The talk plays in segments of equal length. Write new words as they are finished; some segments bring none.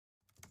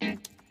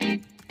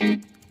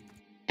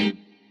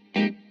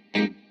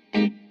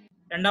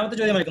രണ്ടാമത്തെ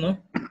ചോദ്യം വായിക്കുന്നു.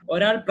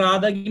 ഒരാൾ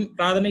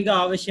പ്രാഥമിക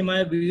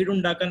ആവശ്യമായ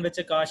വീടുണ്ടാക്കാൻ വെച്ച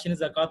കാശിന്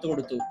സക്കാത്ത്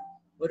കൊടുത്തു.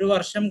 ഒരു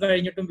വർഷം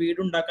കഴിഞ്ഞിട്ടും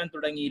വീടുണ്ടാക്കാൻ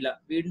തുടങ്ങിയില്ല.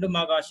 വീണ്ടും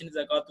ആ കാശിന്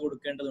സക്കാത്ത്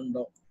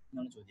കൊടുക്കേണ്ടതുണ്ടോ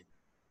എന്നാണ് ചോദ്യം.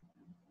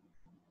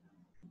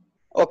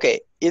 ഓക്കെ,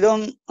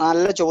 ഇതും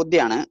നല്ല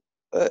ചോദ്യമാണ്.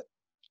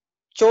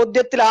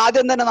 ചോദ്യത്തിൽ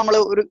ആദ്യം തന്നെ നമ്മൾ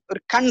ഒരു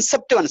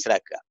കൺസെപ്റ്റ്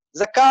മനസ്സിലാക്കുക.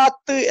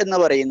 സക്കാത്ത് എന്ന്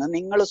പറയുന്നത്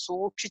നിങ്ങൾ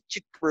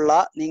സൂക്ഷിച്ചിട്ടുള്ള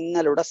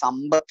നിങ്ങളുടെ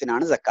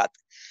സമ്പത്തിനാണ് സക്കാത്ത്.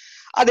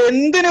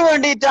 അതെന്തിനു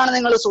വേണ്ടിയിട്ടാണ്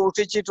നിങ്ങൾ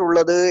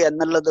സൂക്ഷിച്ചിട്ടുള്ളത്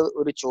എന്നുള്ളത്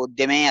ഒരു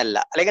ചോദ്യമേ അല്ല,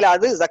 അല്ലെങ്കിൽ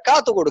അത്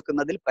സക്കാത്ത്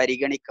കൊടുക്കുന്നതിൽ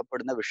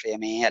പരിഗണിക്കപ്പെടുന്ന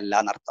വിഷയമേ അല്ല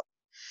എന്നർത്ഥം.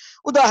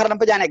 ഉദാഹരണം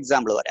ഇപ്പൊ ഞാൻ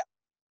എക്സാമ്പിൾ പറയാം.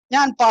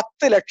 ഞാൻ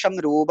 10 ലക്ഷം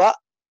രൂപ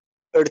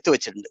എടുത്തു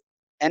വെച്ചിട്ടുണ്ട്.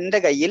 എൻ്റെ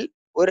കയ്യിൽ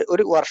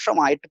ഒരു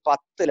വർഷമായിട്ട്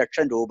 10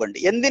 ലക്ഷം രൂപ ഉണ്ട്.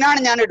 എന്തിനാണ്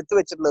ഞാൻ എടുത്തു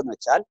വെച്ചിട്ടുള്ളതെന്ന്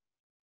വെച്ചാൽ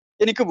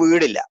എനിക്ക്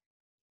വീടില്ല.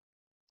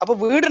 അപ്പൊ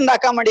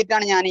വീടുണ്ടാക്കാൻ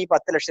വേണ്ടിയിട്ടാണ് ഞാൻ ഈ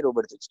 10 ലക്ഷം രൂപ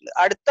എടുത്തു വെച്ചിട്ടുള്ളത്.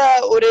 അടുത്ത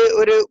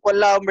ഒരു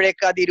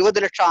കൊല്ലാവുമ്പോഴേക്ക് അത്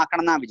 20 ലക്ഷം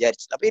ആക്കണം എന്നാണ്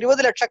വിചാരിച്ചത്. അപ്പൊ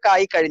 20 ലക്ഷം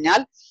ആയി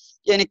കഴിഞ്ഞാൽ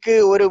എനിക്ക്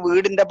ഒരു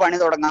വീടിന്റെ പണി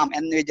തുടങ്ങാം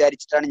എന്ന്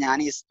വിചാരിച്ചിട്ടാണ് ഞാൻ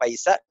ഈ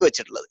പൈസ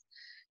വെച്ചിട്ടുള്ളത്.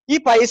 ഈ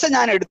പൈസ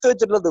ഞാൻ എടുത്തു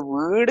വെച്ചിട്ടുള്ളത്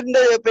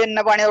വീടിന്റെ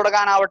പണി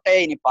തുടങ്ങാനാവട്ടെ,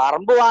 ഇനി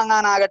പറമ്പ്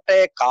വാങ്ങാനാകട്ടെ,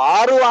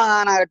 കാറ്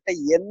വാങ്ങാനാകട്ടെ,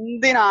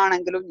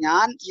 എന്തിനാണെങ്കിലും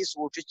ഞാൻ ഈ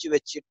സൂക്ഷിച്ചു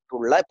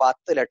വെച്ചിട്ടുള്ള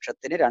 10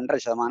 ലക്ഷത്തിന്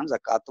 2.5%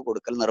 സക്കാത്ത്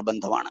കൊടുക്കൽ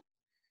നിർബന്ധമാണ്.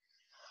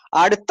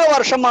 അടുത്ത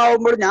വർഷം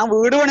ആവുമ്പോൾ ഞാൻ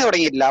വീട് പണി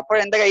തുടങ്ങിയിട്ടില്ല. അപ്പോൾ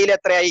എന്റെ കയ്യിൽ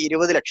എത്രയായി?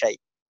 20 ലക്ഷമായി.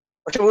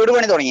 പക്ഷെ വീട്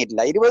പണി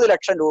തുടങ്ങിയിട്ടില്ല. 20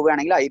 ലക്ഷം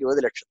രൂപയാണെങ്കിൽ ആ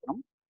 20 ലക്ഷത്തിനും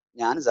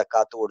ഞാൻ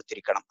സക്കാത്ത്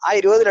കൊടുത്തിരിക്കണം. ആ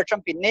 20 ലക്ഷം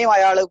പിന്നെയും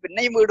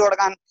പിന്നെയും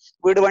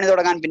വീട് പണി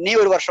തുടങ്ങാൻ പിന്നെയും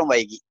ഒരു വർഷം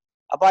വൈകി.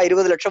 അപ്പൊ ആ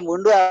 20 ലക്ഷം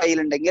വീണ്ടും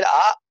കയ്യിലുണ്ടെങ്കിൽ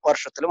ആ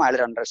വർഷത്തിലും അയാൾ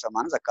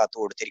 2.5% സക്കാത്ത്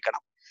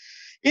കൊടുത്തിരിക്കണം.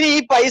 ഇനി ഈ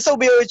പൈസ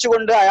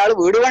ഉപയോഗിച്ചുകൊണ്ട് അയാൾ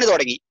വീട് പണി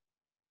തുടങ്ങി.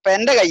 ഇപ്പൊ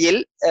എന്റെ കയ്യിൽ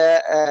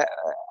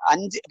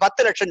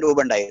 10 ലക്ഷം രൂപ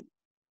ഉണ്ടായിരുന്നു.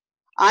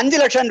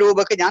 5 ലക്ഷം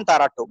രൂപക്ക് ഞാൻ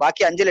തറട്ടു,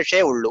 ബാക്കി 5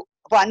 ലക്ഷമേ ഉള്ളൂ.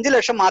 അപ്പൊ 5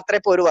 ലക്ഷം മാത്രമേ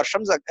ഇപ്പൊ ഒരു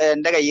വർഷം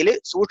എന്റെ കയ്യിൽ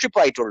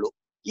സൂക്ഷിപ്പായിട്ടുള്ളൂ.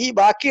 ഈ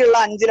ബാക്കിയുള്ള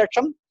 5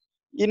 ലക്ഷം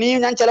ഇനിയും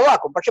ഞാൻ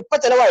ചെലവാക്കും, പക്ഷെ ഇപ്പൊ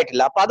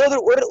ചെലവായിട്ടില്ല. അപ്പൊ അത്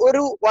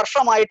ഒരു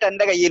വർഷമായിട്ട്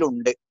എന്റെ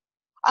കയ്യിലുണ്ട്.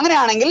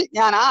 അങ്ങനെയാണെങ്കിൽ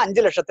ഞാൻ ആ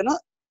 5 ലക്ഷത്തിന്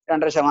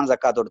 2.5%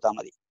 സക്കാത്ത് കൊടുത്താൽ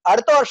മതി.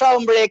 അടുത്ത വർഷം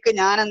ആകുമ്പോഴേക്ക്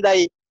ഞാൻ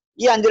എന്തായി?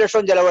 ഈ 5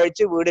 ലക്ഷം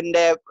ചെലവഴിച്ച്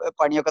വീടിന്റെ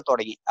പണിയൊക്കെ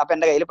തുടങ്ങി. അപ്പൊ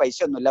എന്റെ കയ്യിൽ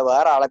പൈസ ഒന്നുമില്ല,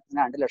 വേറെ ആളത്തിന്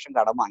 2 ലക്ഷം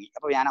കടം വാങ്ങി.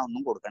 അപ്പൊ ഞാൻ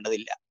ഒന്നും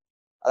കൊടുക്കേണ്ടതില്ല.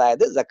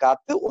 അതായത്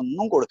സക്കാത്ത്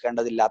ഒന്നും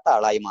കൊടുക്കേണ്ടതില്ലാത്ത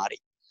ആളായി മാറി.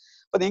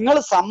 അപ്പൊ നിങ്ങൾ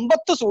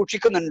സമ്പത്ത്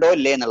സൂക്ഷിക്കുന്നുണ്ടോ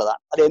ഇല്ലേ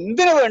എന്നുള്ളതാണ്. അത്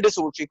എന്തിനു വേണ്ടി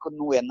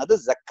സൂക്ഷിക്കുന്നു എന്നത്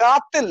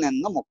സക്കാത്തിൽ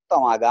നിന്ന്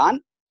മുക്തമാകാൻ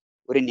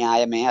ഒരു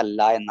ന്യായമേ അല്ല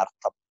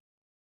എന്നർത്ഥം.